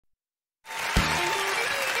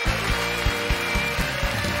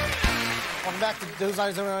Welcome back to Those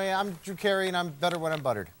Eyes. I'm Drew Carey, and I'm better when I'm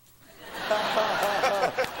buttered.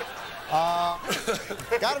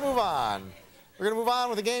 Gotta move on. We're gonna move on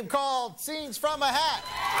with a game called Scenes from a Hat.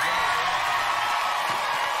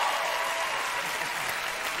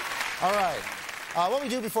 All right. What we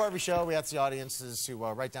do before every show, we ask the audiences to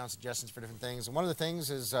write down suggestions for different things. And one of the things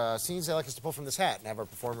is scenes they like us to pull from this hat and have our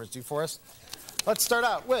performers do for us. Let's start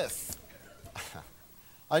out with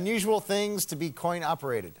unusual things to be coin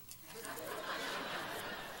operated.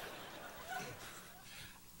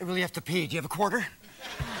 I really have to pee. Do you have a quarter?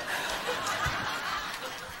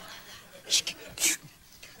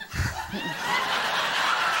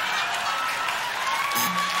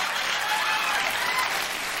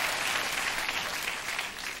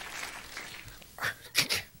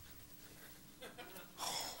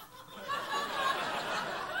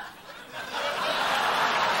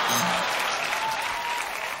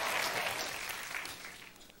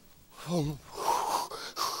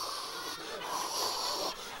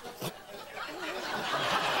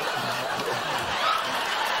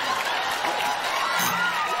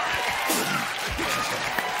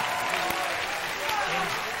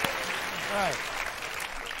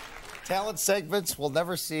 Talent segments we'll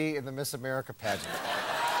never see in the Miss America pageant.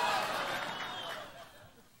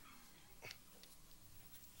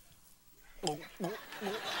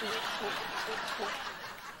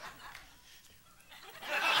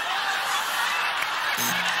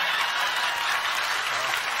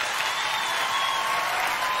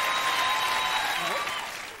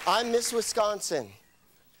 I'm Miss Wisconsin.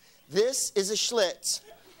 This is a Schlitz.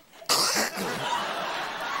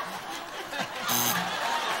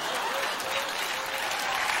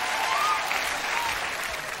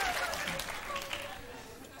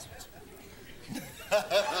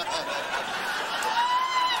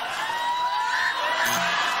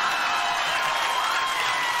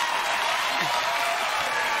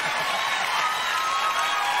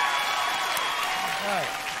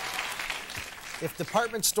 If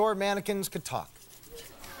department store mannequins could talk.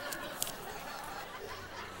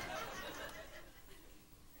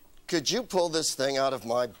 Could you pull this thing out of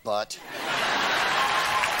my butt?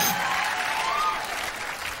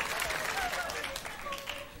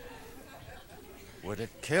 Would it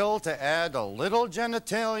kill to add a little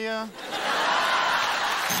genitalia?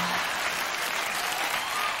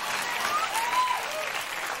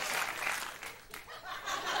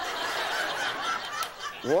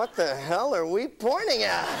 What the hell are we pointing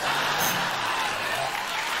at?